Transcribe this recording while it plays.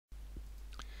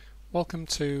Welcome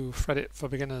to FRedit for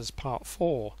Beginners Part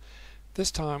 4. This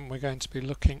time we're going to be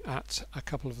looking at a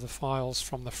couple of the files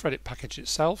from the FRedit package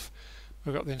itself.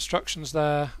 We've got the instructions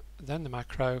there, then the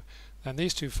macro, then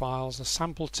these two files, a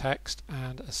sample text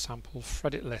and a sample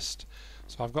FRedit list.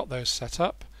 So I've got those set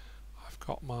up. I've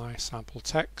got my sample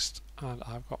text and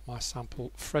I've got my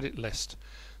sample FRedit list.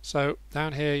 So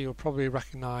down here you'll probably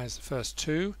recognize the first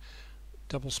two,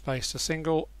 double space to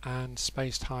single and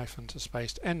spaced hyphen to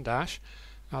spaced end dash.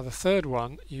 Now the third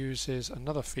one uses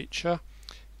another feature.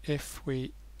 If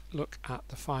we look at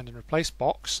the find and replace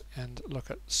box and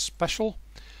look at special,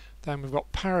 then we've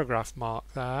got paragraph mark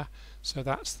there, so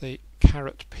that's the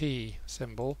 ~P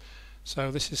symbol. So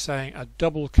this is saying a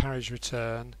double carriage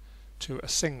return to a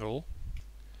single.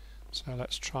 So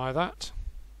let's try that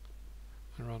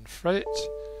and run FRedit.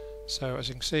 So as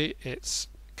you can see, it's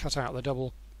cut out the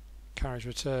double carriage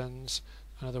returns,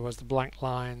 in other words the blank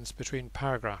lines between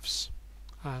paragraphs,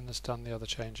 and has done the other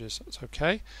changes. That's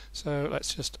okay. So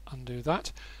let's just undo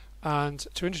that, and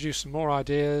to introduce some more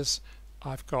ideas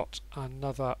I've got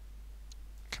another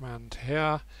command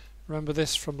here. Remember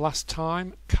this from last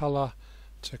time, color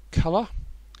to color.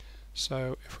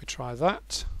 So if we try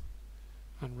that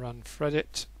and run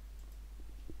FRedit,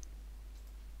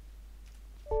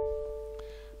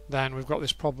 then we've got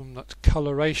this problem that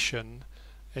coloration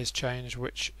is changed,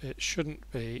 which it shouldn't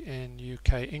be in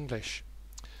UK English.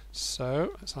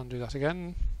 So let's undo that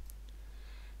again.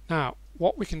 Now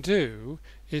what we can do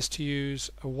is to use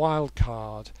a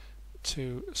wildcard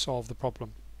to solve the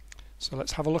problem. So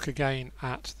let's have a look again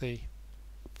at the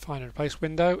find and replace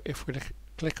window. If we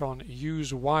click on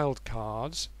use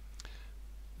wildcards,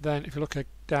 then if you look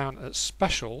down at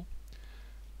special,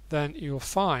 then you'll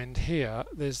find here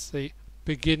there's the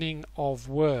beginning of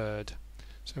word.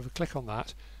 So if we click on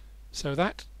that, so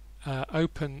that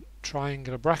open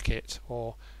triangular bracket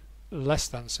or less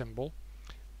than symbol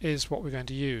is what we're going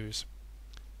to use,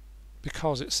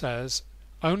 because it says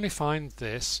only find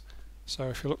this. So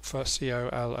if you look for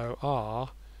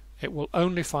COLOR, it will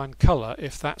only find color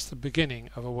if that's the beginning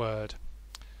of a word.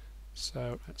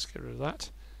 So let's get rid of that.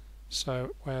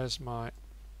 So where's my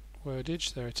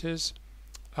wordage? There it is.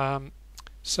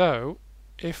 So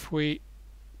if we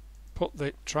put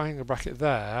the triangle bracket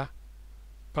there,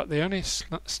 but the only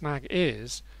snag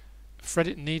is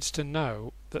FRedit needs to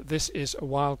know that this is a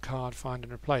wildcard find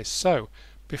and replace. So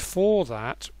before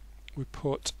that we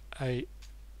put a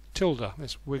tilde,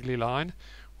 this wiggly line,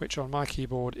 which on my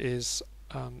keyboard is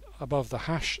above the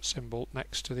hash symbol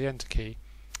next to the enter key.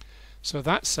 So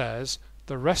that says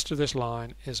the rest of this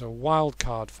line is a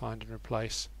wildcard find and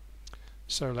replace.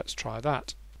 So let's try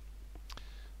that.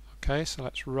 Okay, so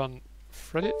let's run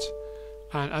FRedit,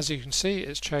 and as you can see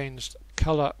it's changed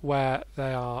color where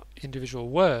they are individual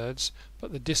words,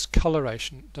 but the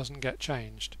discoloration doesn't get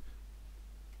changed.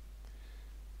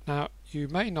 Now you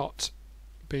may not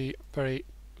be very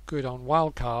good on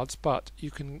wildcards, but you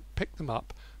can pick them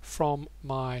up from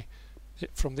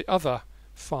the other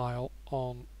file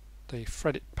on the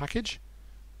FRedit package,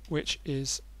 which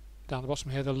is down the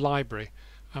bottom here, the library,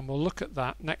 and we'll look at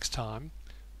that next time,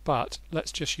 but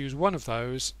let's just use one of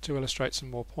those to illustrate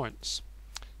some more points.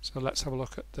 So let's have a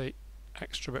look at the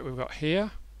extra bit we've got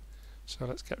here. So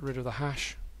let's get rid of the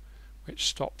hash, which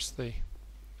stops the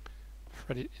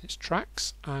FRedit in its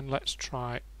tracks, and let's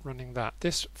try running that.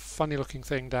 This funny looking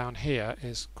thing down here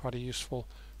is quite a useful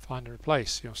find and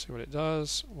replace. You'll see what it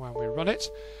does when we run it.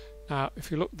 Now if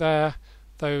you look there,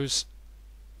 those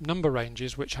number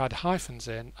ranges which had hyphens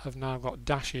in have now got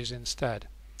dashes instead.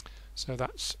 So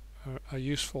that's a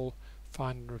useful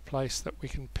find and replace that we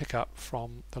can pick up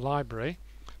from the library.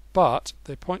 But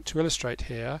the point to illustrate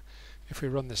here, if we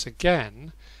run this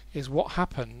again, is what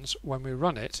happens when we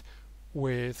run it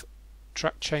with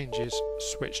track changes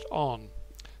switched on.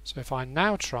 So if I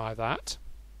now try that,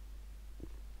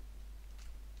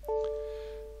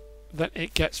 then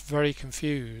it gets very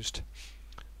confused.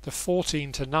 The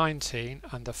 14 to 19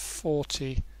 and the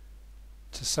 40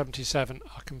 to 77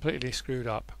 are completely screwed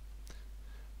up.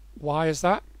 Why is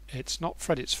that? It's not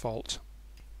FRedit's fault.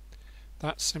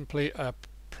 That's simply a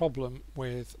problem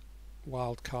with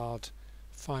wildcard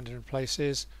find and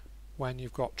replaces when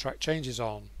you've got track changes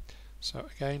on. So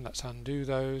again, let's undo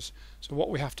those. So what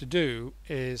we have to do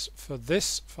is, for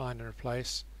this find and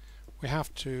replace, we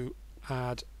have to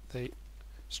add the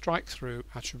strike through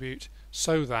attribute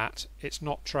so that it's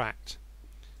not tracked.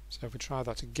 So if we try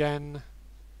that again,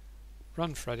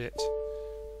 run FRedit,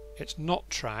 it's not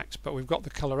tracked, but we've got the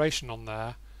coloration on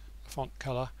there, the font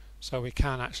color, so we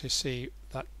can actually see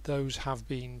that those have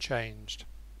been changed.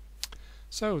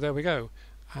 So there we go,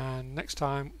 and next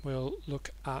time we'll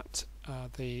look at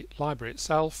the library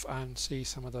itself and see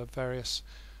some of the various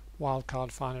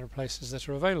wildcard finder places that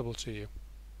are available to you.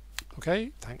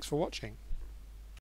 Okay, thanks for watching.